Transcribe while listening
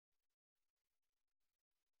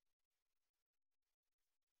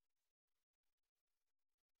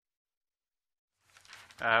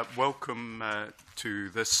Welcome to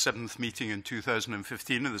this 7th meeting in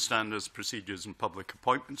 2015 of the Standards, Procedures and Public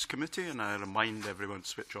Appointments Committee, and I remind everyone to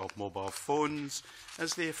switch off mobile phones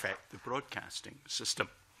as they affect the broadcasting system.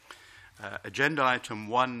 Agenda item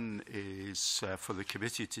 1 is for the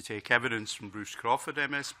committee to take evidence from Bruce Crawford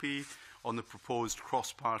MSP on the proposed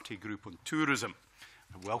cross-party group on tourism.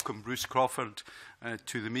 I welcome Bruce Crawford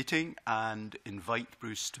to the meeting and invite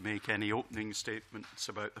Bruce to make any opening statements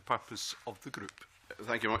about the purpose of the group.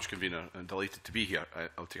 Thank you very much, Convener. I'm delighted to be here.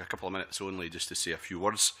 I'll take a couple of minutes only just to say a few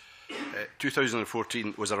words.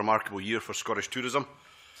 2014 was a remarkable year for Scottish tourism.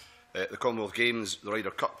 The Commonwealth Games, the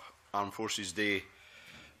Ryder Cup, Armed Forces Day,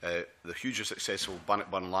 the hugely successful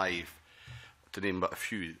Bannockburn Live, to name but a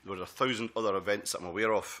few. There were 1,000 other events that I'm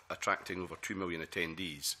aware of, attracting over 2 million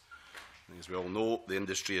attendees. And as we all know, the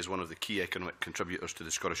industry is one of the key economic contributors to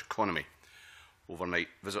the Scottish economy. Overnight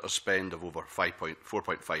visitor spend of over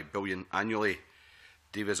 4.5 billion annually.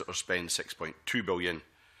 Day visitor spend 6.2 billion,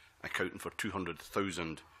 accounting for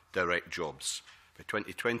 200,000 direct jobs. By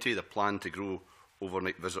 2020, the plan to grow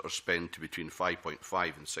overnight visitor spend to between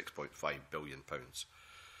 5.5 and 6.5 billion pounds.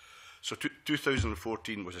 So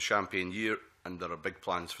 2014 was a champagne year, and there are big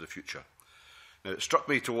plans for the future. Now, it struck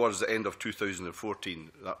me towards the end of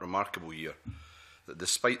 2014, that remarkable year, that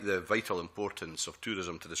despite the vital importance of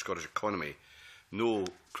tourism to the Scottish economy, no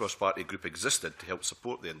cross-party group existed to help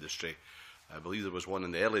support the industry. I believe there was one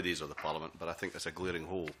in the early days of the Parliament, but I think there's a glaring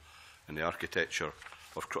hole in the architecture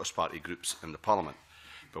of cross-party groups in the Parliament.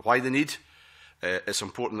 But why the need? It's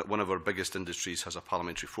important that one of our biggest industries has a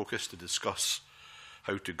parliamentary focus to discuss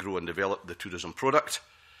how to grow and develop the tourism product.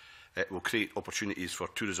 It will create opportunities for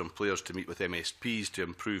tourism players to meet with MSPs to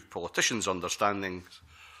improve politicians' understandings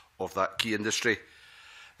of that key industry,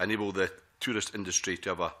 enable the tourist industry to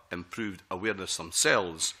have an improved awareness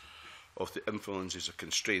themselves of the influences and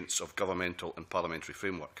constraints of governmental and parliamentary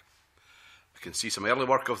framework. I can see some early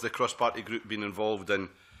work of the cross-party group being involved in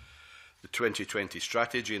the 2020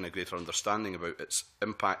 strategy and a greater understanding about its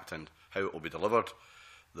impact and how it will be delivered.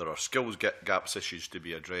 There are skills gaps issues to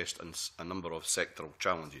be addressed and a number of sectoral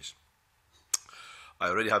challenges. I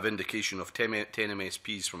already have indication of 10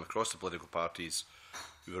 MSPs from across the political parties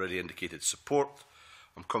who have already indicated support.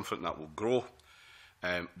 I'm confident that will grow.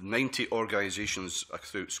 90 organisations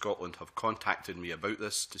throughout Scotland have contacted me about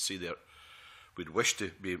this to say they would wish to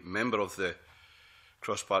be a member of the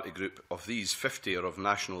cross-party group. Of these, 50 are of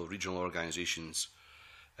national regional organisations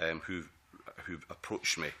who've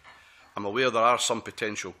approached me. I'm aware there are some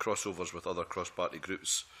potential crossovers with other cross-party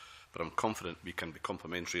groups, but I'm confident we can be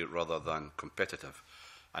complementary rather than competitive,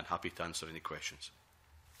 and happy to answer any questions.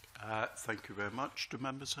 Thank you very much. Do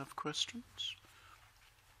members have questions?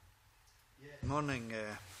 Good morning,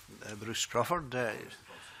 Bruce Crawford.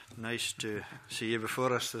 Nice to see you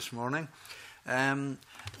before us this morning.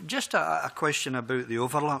 Just a question about the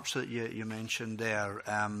overlaps that you mentioned there.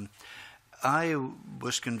 I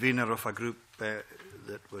was convener of a group that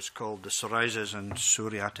was called the Psoriasis and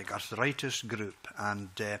Psoriatic Arthritis Group, and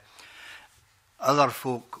other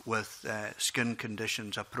folk with skin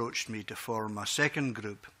conditions approached me to form a second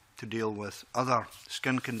group to deal with other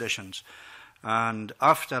skin conditions. And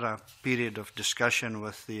after a period of discussion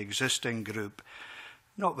with the existing group,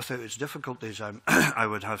 not without its difficulties, I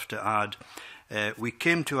would have to add, we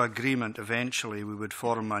came to agreement eventually we would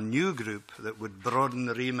form a new group that would broaden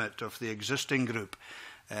the remit of the existing group.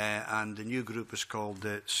 And the new group is called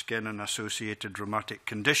the Skin and Associated Rheumatic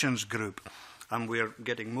Conditions Group. And we're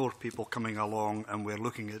getting more people coming along, and we're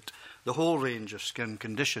looking at the whole range of skin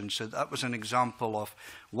conditions. So that was an example of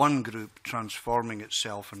one group transforming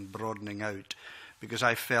itself and broadening out, because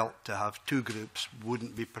I felt to have two groups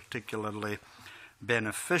wouldn't be particularly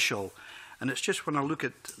beneficial. And it's just when I look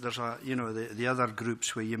at, there's the other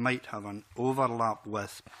groups where you might have an overlap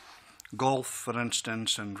with golf, for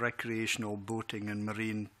instance, and recreational boating and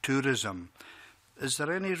marine tourism. Is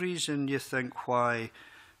there any reason you think why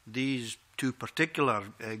these two particular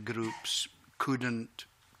groups couldn't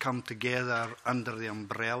come together under the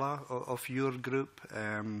umbrella of your group?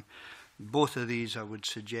 Both of these, I would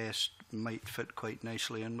suggest, might fit quite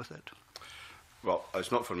nicely in with it. Well,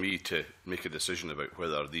 it's not for me to make a decision about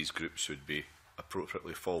whether these groups would be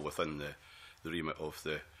appropriately fall within the remit of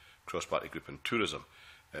the cross-party group in tourism.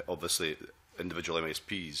 Obviously, individual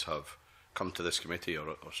MSPs have come to this committee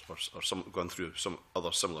or gone through some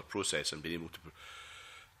other similar process and been able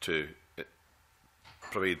to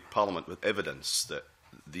provide Parliament with evidence that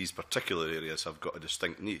these particular areas have got a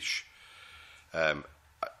distinct niche.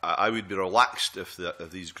 I would be relaxed if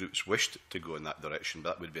these groups wished to go in that direction, but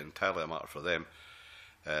that would be entirely a matter for them.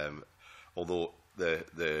 Although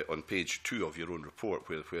on page 2 of your own report,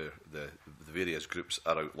 where the various groups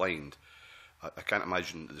are outlined, I can't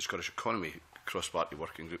imagine that the Scottish Economy cross-party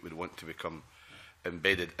working group would want to become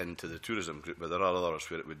embedded into the tourism group, but there are others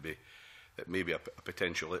where it may be a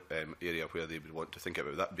potential area where they would want to think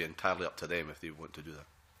about it. That would be entirely up to them if they want to do that.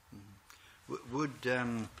 Would,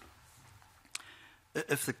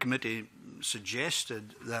 if the committee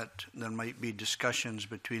suggested that there might be discussions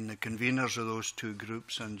between the conveners of those two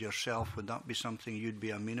groups and yourself, would that be something you'd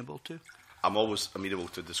be amenable to? I'm always amenable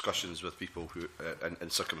to discussions with people who, in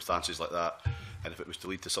circumstances like that, and if it was to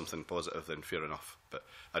lead to something positive, then fair enough. But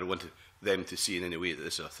I don't want them to see in any way that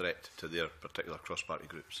this is a threat to their particular cross-party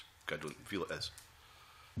groups. I don't feel it is.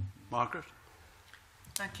 Margaret?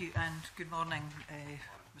 Thank you, and good morning,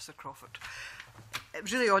 Mr Crawford. It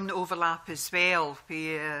was really on the overlap as well,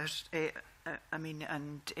 where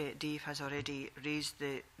Dave has already raised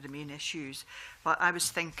the main issues, but I was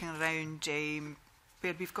thinking around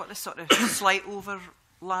where we've got this sort of slight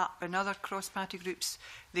overlap in other cross-party groups.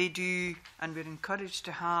 They do, and we're encouraged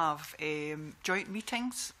to have joint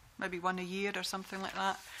meetings, maybe one a year or something like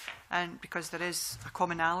that, and because there is a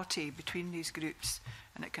commonality between these groups,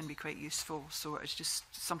 and it can be quite useful. So it's just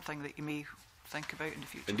something that you may think about in the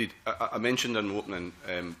future. Indeed. I mentioned in opening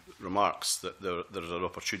remarks that there's an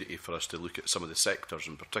opportunity for us to look at some of the sectors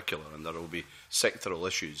in particular, and there will be sectoral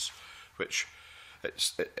issues which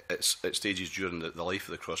it's stages during the life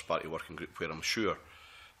of the cross-party working group where I'm sure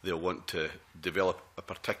they'll want to develop a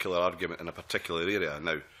particular argument in a particular area.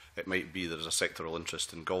 Now, it might be there's a sectoral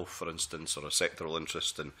interest in golf, for instance, or a sectoral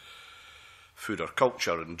interest in food or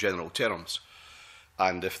culture in general terms.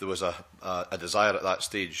 And if there was a desire at that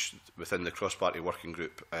stage within the cross-party working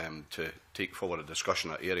group to take forward a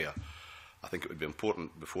discussion in that area, I think it would be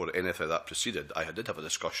important before anything of that proceeded. I did have a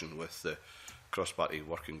discussion with the cross-party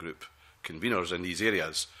working group conveners in these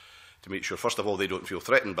areas to make sure, first of all, they don't feel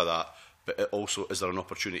threatened by that, but also, is there an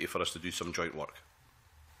opportunity for us to do some joint work?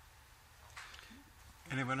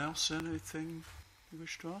 Anyone else, anything you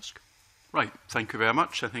wish to ask? Right, thank you very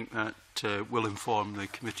much. I think that will inform the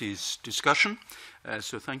committee's discussion.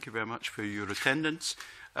 So thank you very much for your attendance.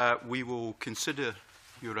 We will consider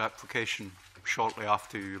your application shortly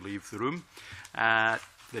after you leave the room.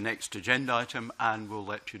 The next agenda item, and we'll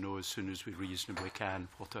let you know as soon as we reasonably can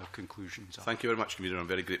what our conclusions are. Thank you very much, Convener. I'm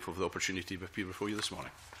very grateful for the opportunity to appear before you this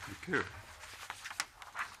morning. Thank you.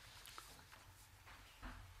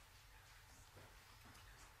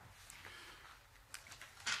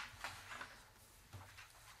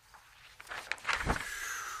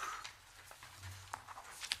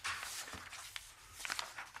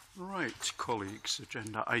 Right, colleagues,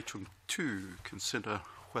 agenda item 2, consider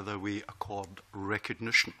whether we accord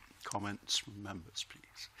recognition. Comments from members,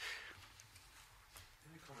 please. The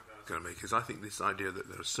only comment I was going to make is I think this idea that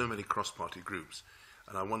there are so many cross-party groups,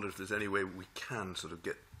 and I wonder if there's any way we can sort of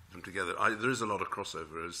get them together. There is a lot of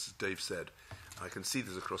crossover, as Dave said. I can see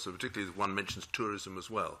there's a crossover, particularly as one mentions tourism as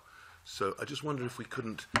well. So I just wonder if we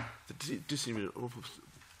couldn't... There do seem an awful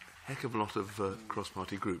heck of a lot of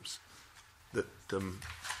cross-party groups that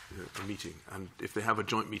are meeting, and if they have a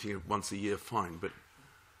joint meeting once a year, fine, but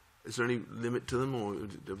is there any limit to them, or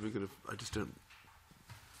are we going to... I just don't...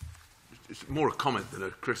 It's more a comment than a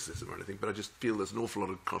criticism or anything, but I just feel there's an awful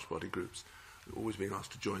lot of cross-party groups always being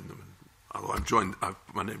asked to join them. And I've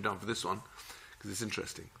put my name down for this one because it's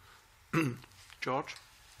interesting. George?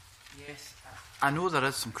 Yes, I know there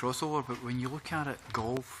is some crossover, but when you look at it,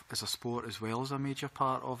 golf is a sport as well as a major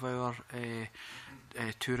part of our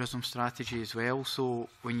tourism strategy as well. So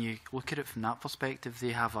when you look at it from that perspective,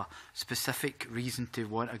 they have a specific reason to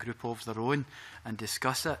want a group of their own and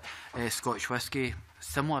discuss it. Scottish Whisky,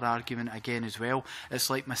 similar argument again as well. It's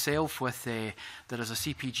like myself with there is a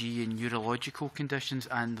CPG in neurological conditions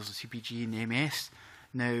and there's a CPG in MS.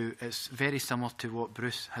 Now, it's very similar to what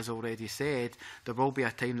Bruce has already said. There will be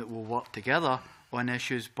a time that we'll work together on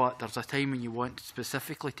issues, but there's a time when you want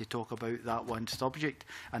specifically to talk about that one subject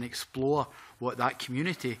and explore what that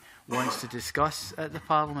community wants to discuss at the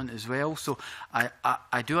Parliament as well. So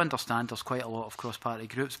I do understand there's quite a lot of cross-party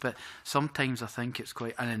groups, but sometimes I think it's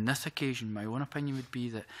quite, and in this occasion, my own opinion would be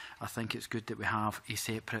that I think it's good that we have a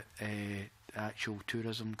separate actual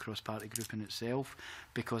tourism cross-party group in itself,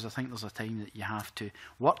 because I think there's a time that you have to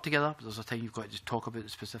work together, but there's a time you've got to talk about the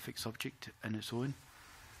specific subject in its own.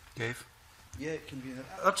 Dave? Yeah, it can be.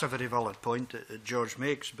 That's a very valid point that George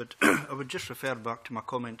makes, but I would just refer back to my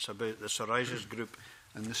comments about the psoriasis group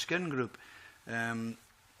and the skin group.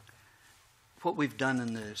 What we've done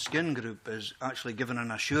in the skin group is actually given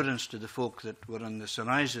an assurance to the folk that were in the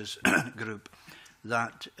psoriasis group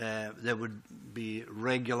that there would be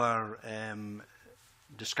regular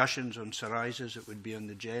discussions on psoriasis. It would be on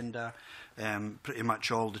the agenda pretty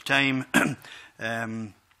much all the time.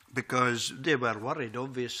 Because they were worried,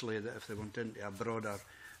 obviously, that if they went into a broader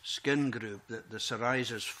skin group, that the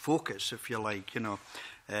psoriasis focus, if you like,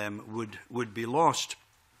 would be lost.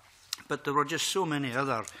 But there were just so many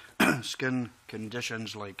other skin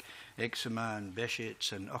conditions like eczema and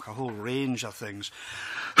Behçet's and a whole range of things.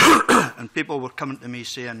 And people were coming to me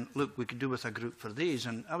saying, look, we could do with a group for these.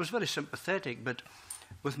 And I was very sympathetic, but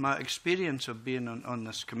with my experience of being on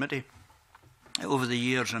this committee over the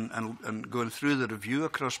years and going through the review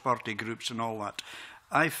of cross-party groups and all that,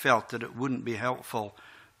 I felt that it wouldn't be helpful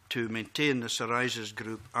to maintain the psoriasis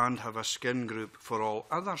group and have a skin group for all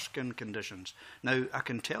other skin conditions. Now, I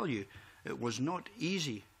can tell you, it was not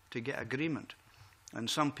easy to get agreement. And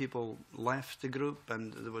some people left the group,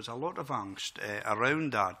 and there was a lot of angst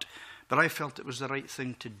around that. But I felt it was the right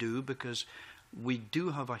thing to do, because we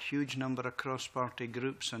do have a huge number of cross-party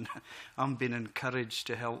groups, and I'm being encouraged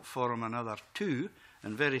to help form another 2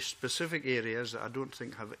 in very specific areas that I don't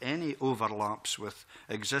think have any overlaps with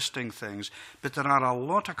existing things. But there are a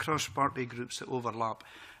lot of cross-party groups that overlap.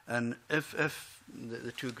 And if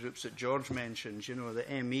the 2 groups that George mentions, the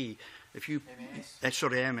ME, if you... MS.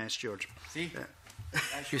 Sorry, MS, George. See?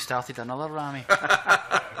 You started another Rami.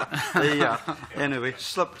 Anyway,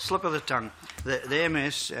 slip of the tongue. The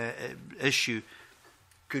MS issue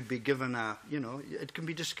could be given it can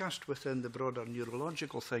be discussed within the broader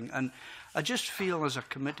neurological thing. And I just feel as a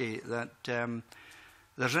committee that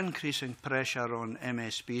there's increasing pressure on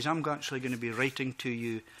MSPs. I'm actually going to be writing to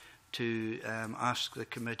you to ask the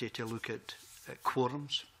committee to look at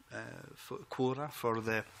quorums, quora for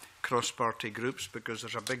the cross-party groups, because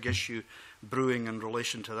there's a big issue brewing in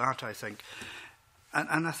relation to that, I think.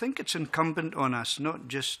 And I think it's incumbent on us not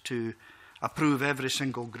just to approve every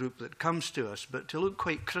single group that comes to us, but to look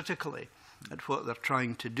quite critically at what they're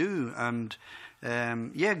trying to do. And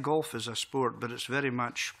golf is a sport, but it's very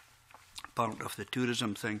much part of the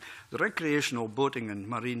tourism thing. The recreational boating and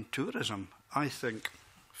marine tourism, I think,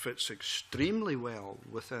 fits extremely well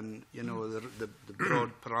within, the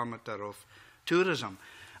broad parameter of tourism.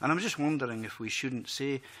 And I'm just wondering if we shouldn't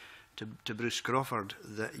say to Bruce Crawford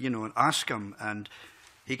that, and ask him, and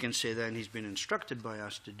he can say then he's been instructed by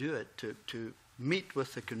us to do it, to meet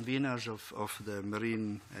with the conveners of the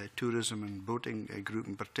marine tourism and boating group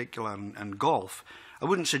in particular, and golf. I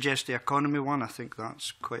wouldn't suggest the economy one. I think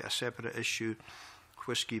that's quite a separate issue.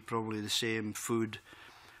 Whisky, probably the same. Food,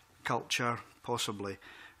 culture, possibly.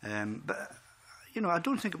 But I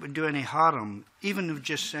don't think it would do any harm, even of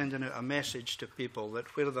just sending out a message to people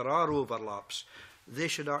that where there are overlaps, they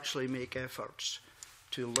should actually make efforts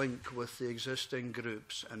to link with the existing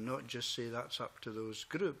groups and not just say that's up to those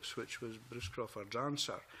groups, which was Bruce Crawford's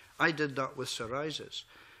answer. I did that with psoriasis,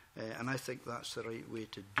 and I think that's the right way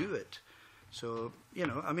to do it. So,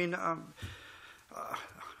 I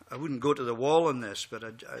wouldn't go to the wall on this, but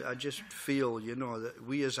I just feel, that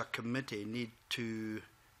we as a committee need to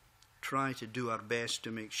try to do our best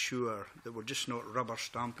to make sure that we're just not rubber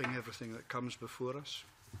stamping everything that comes before us.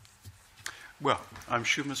 Well, I'm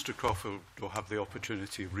sure Mr. Crawford will have the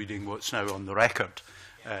opportunity of reading what's now on the record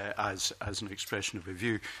as an expression of a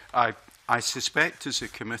view. I suspect as a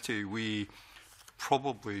committee we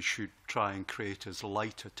probably should try and create as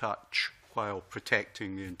light a touch while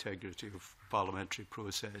protecting the integrity of parliamentary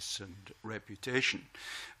process and reputation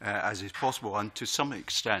as is possible, and to some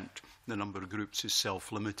extent the number of groups is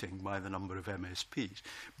self-limiting by the number of MSPs.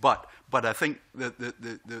 But I think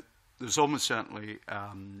that there's almost certainly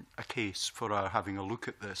a case for our having a look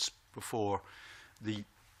at this before the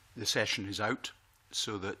session is out,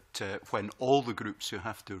 so that when all the groups who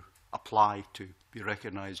have to apply to be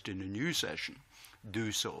recognised in a new session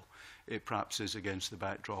do so, it perhaps is against the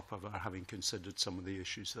backdrop of our having considered some of the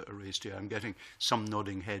issues that are raised here. I'm getting some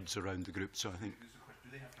nodding heads around the group, so I think... Do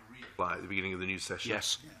they have to reapply at the beginning of the new session?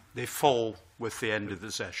 Yes, they fall with the end of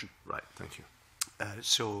the session. Right, thank you.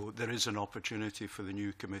 So there is an opportunity for the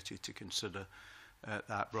new committee to consider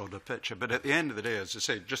that broader picture. But at the end of the day, as I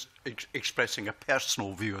say, just expressing a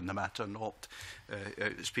personal view on the matter, not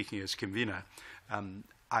speaking as convener,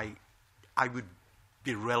 I would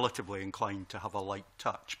be relatively inclined to have a light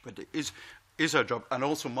touch. But it is our job. And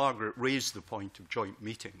also Margaret raised the point of joint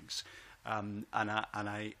meetings. And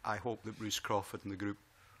I hope that Bruce Crawford and the group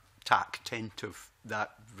tack tent of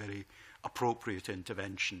that very appropriate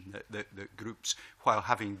intervention, that groups, while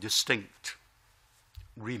having distinct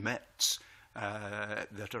remits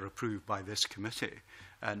that are approved by this committee,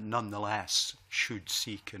 nonetheless should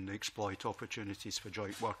seek and exploit opportunities for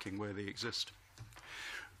joint working where they exist.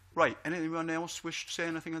 Right, anyone else wish to say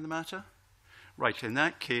anything on the matter? Right, in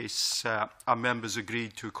that case, our members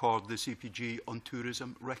agreed to accord the CPG on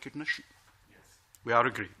tourism recognition. Yes. We are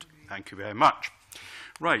agreed. Thank you very much.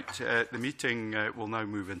 Right, the meeting will now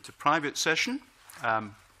move into private session,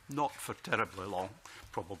 not for terribly long,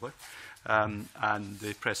 probably, and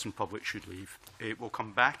the press and public should leave. It will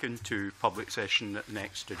come back into public session at the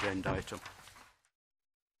next agenda item.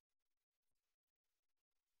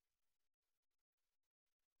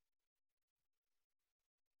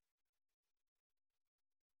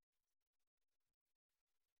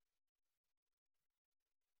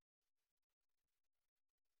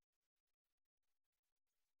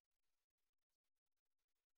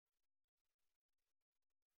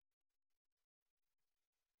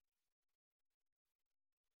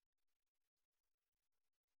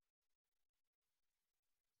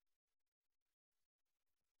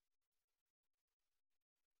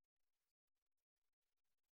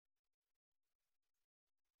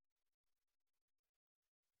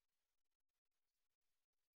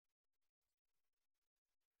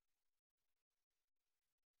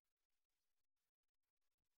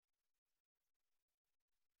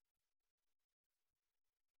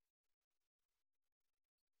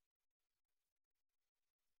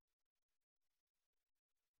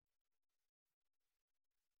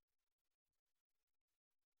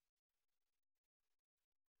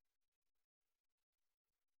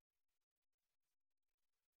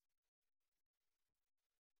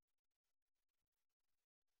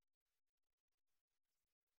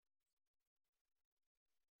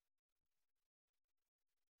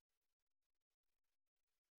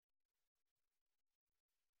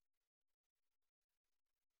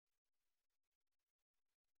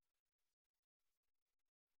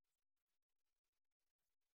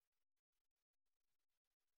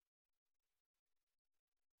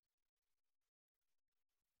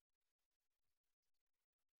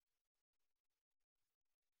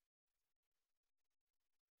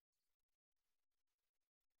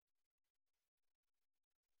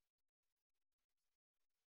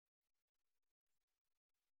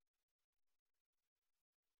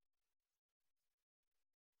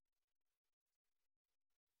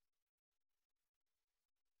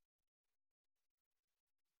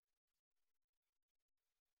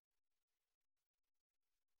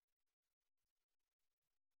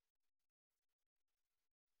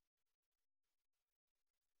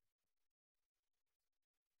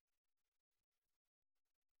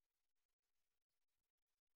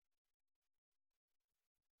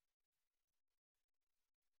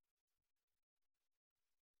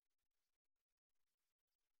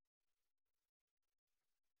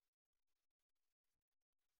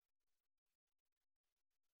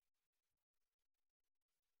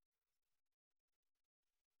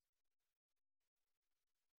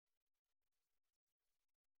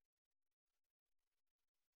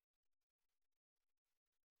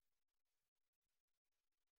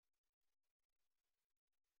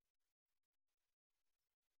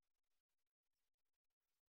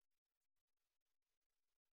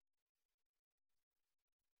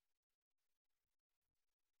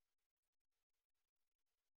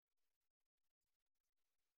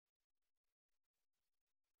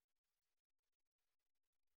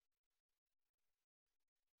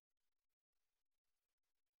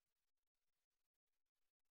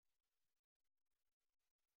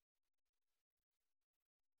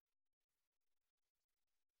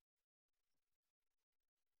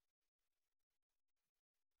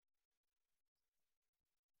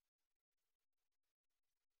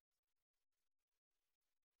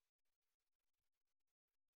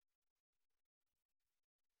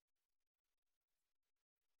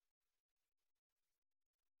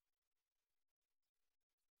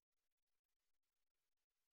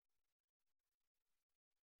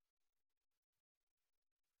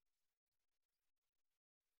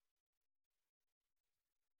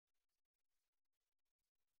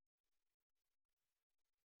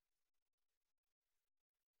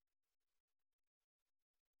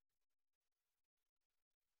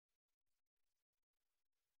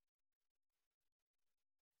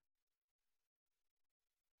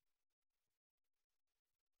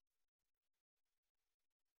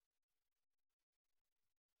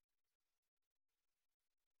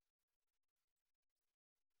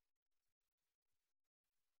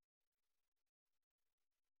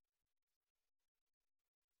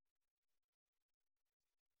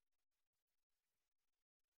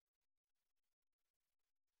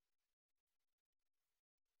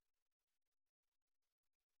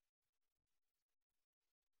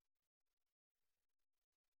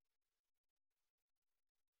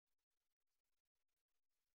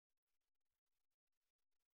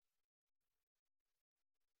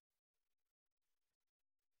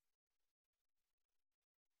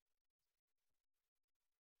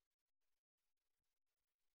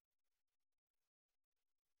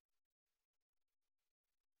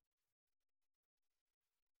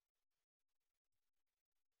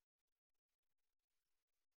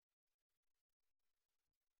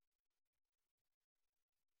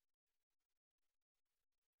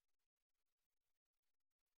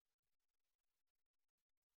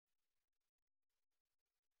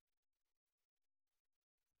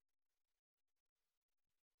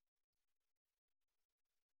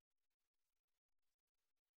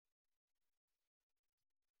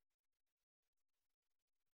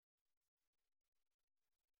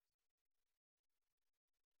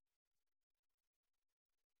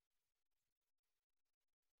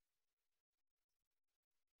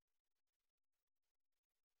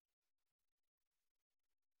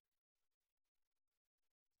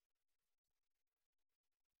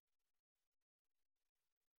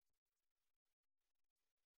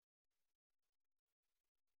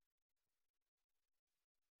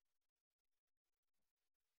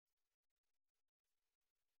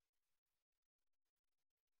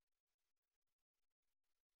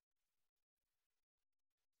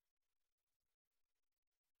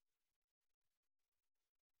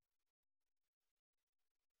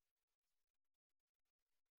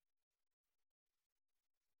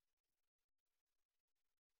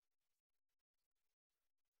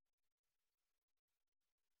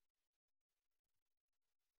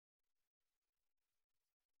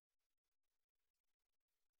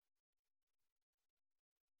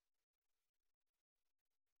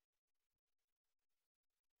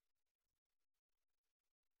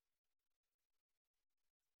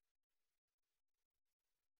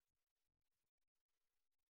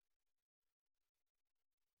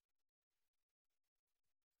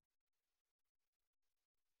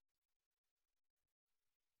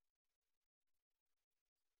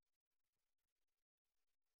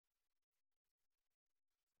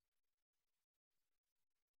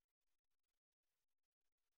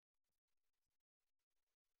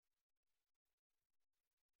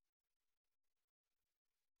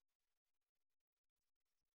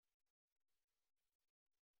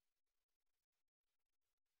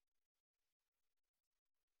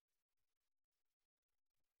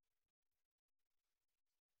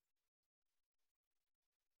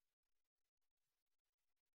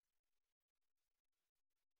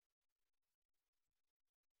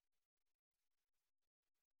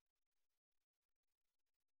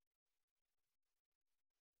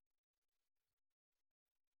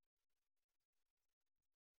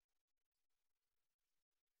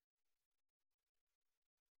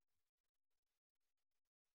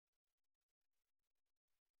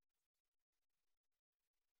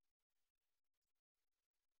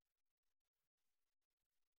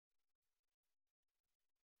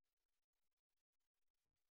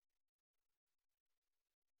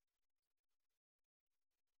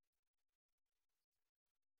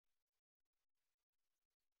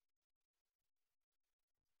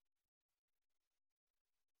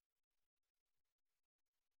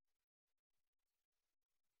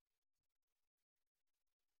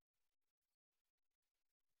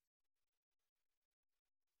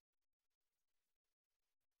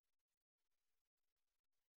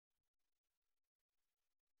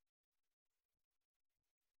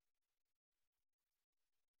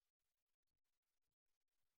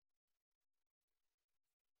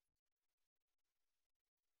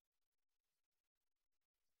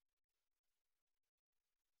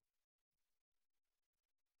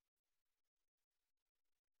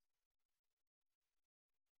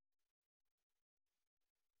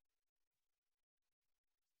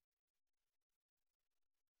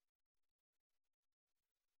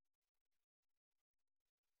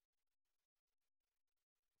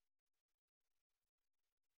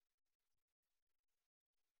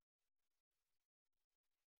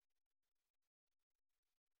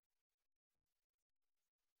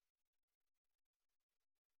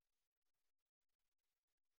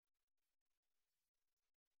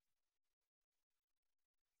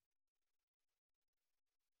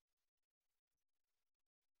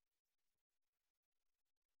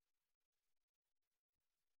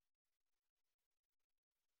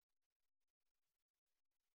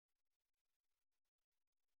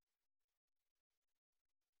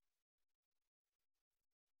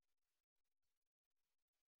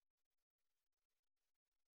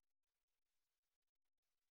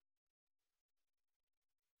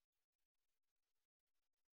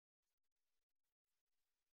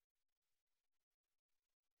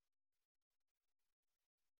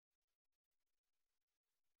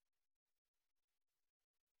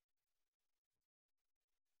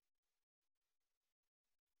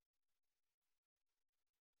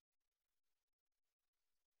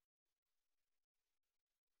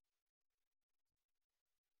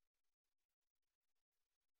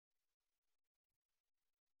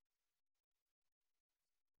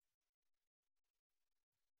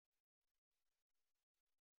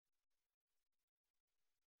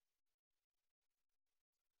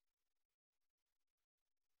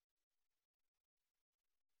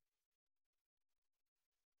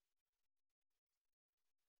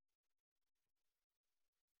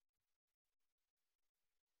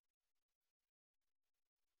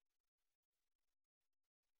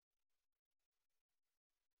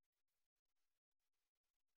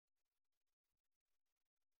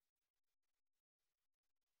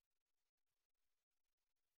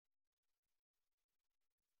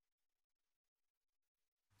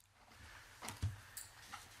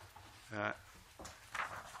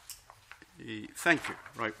 Thank you.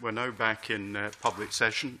 Right, we're now back in public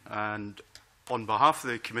session, and on behalf of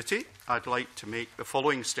the committee, I'd like to make the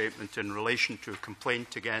following statement in relation to a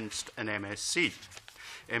complaint against an MSP.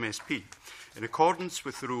 In accordance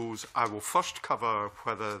with the rules, I will first cover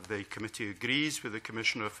whether the committee agrees with the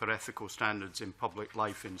Commissioner for Ethical Standards in Public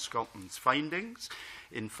Life in Scotland's findings,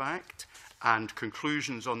 in fact, and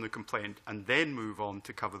conclusions on the complaint, and then move on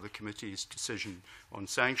to cover the committee's decision on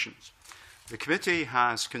sanctions. The committee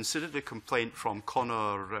has considered a complaint from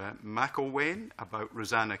Conor McElwain about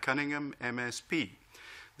Rosanna Cunningham, MSP.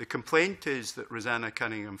 The complaint is that Rosanna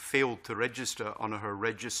Cunningham failed to register on her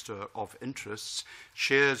register of interests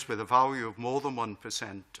shares with a value of more than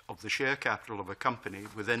 1% of the share capital of a company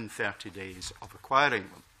within 30 days of acquiring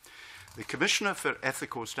them. The Commissioner for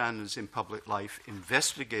Ethical Standards in Public Life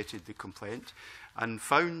investigated the complaint and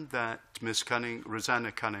found that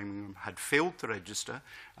Rosanna Cunningham had failed to register,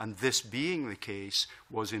 and this being the case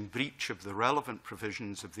was in breach of the relevant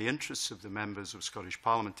provisions of the Interests of the Members of Scottish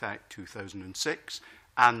Parliament Act 2006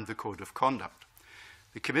 and the Code of Conduct.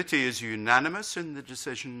 The committee is unanimous in the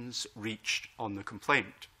decisions reached on the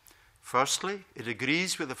complaint. Firstly, it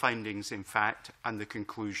agrees with the findings in fact and the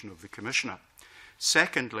conclusion of the Commissioner.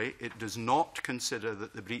 Secondly, it does not consider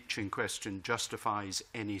that the breach in question justifies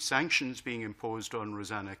any sanctions being imposed on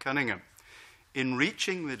Rosanna Cunningham. In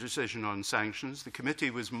reaching the decision on sanctions, the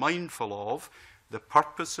committee was mindful of the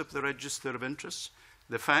purpose of the Register of Interests,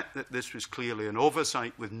 the fact that this was clearly an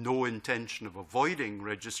oversight with no intention of avoiding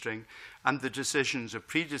registering, and the decisions of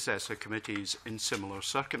predecessor committees in similar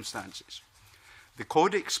circumstances. The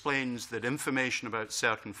Code explains that information about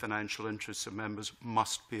certain financial interests of members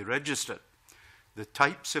must be registered. The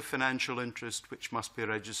types of financial interest which must be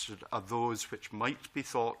registered are those which might be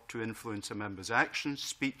thought to influence a member's actions,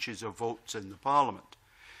 speeches or votes in the Parliament.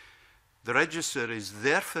 The register is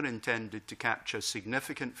therefore intended to capture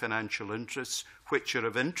significant financial interests which are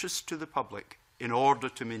of interest to the public in order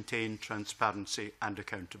to maintain transparency and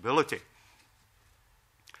accountability.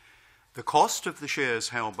 The cost of the shares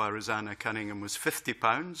held by Rosanna Cunningham was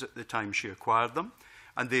 £50 at the time she acquired them,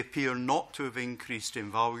 and they appear not to have increased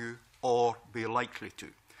in value or be likely to.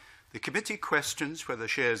 The committee questions whether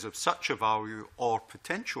shares of such a value or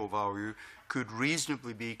potential value could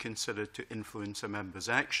reasonably be considered to influence a member's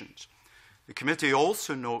actions. The committee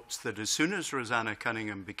also notes that as soon as Rosanna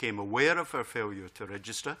Cunningham became aware of her failure to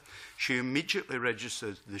register, she immediately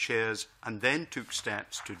registered the shares and then took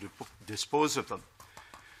steps to dispose of them.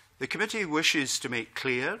 The committee wishes to make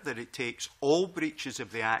clear that it takes all breaches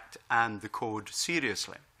of the Act and the Code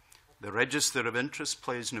seriously. The Register of Interests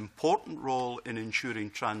plays an important role in ensuring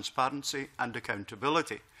transparency and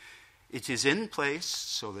accountability. It is in place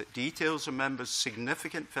so that details of members'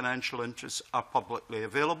 significant financial interests are publicly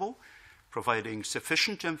available, providing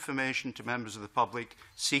sufficient information to members of the public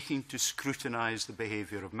seeking to scrutinise the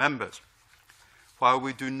behaviour of members. While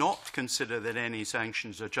we do not consider that any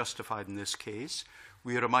sanctions are justified in this case,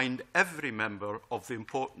 we remind every member of the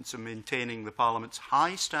importance of maintaining the Parliament's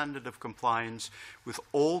high standard of compliance with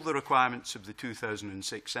all the requirements of the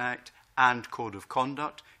 2006 Act and Code of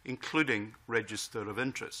Conduct, including Register of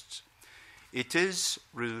Interests. It is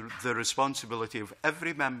the responsibility of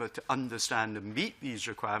every member to understand and meet these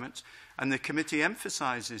requirements, and the committee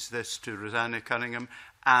emphasises this to Rosanna Cunningham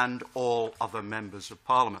and all other members of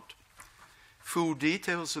Parliament. Full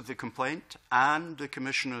details of the complaint and the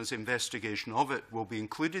Commissioner's investigation of it will be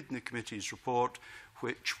included in the committee's report,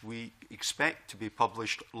 which we expect to be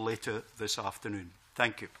published later this afternoon.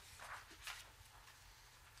 Thank you.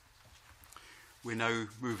 We now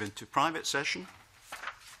move into private session.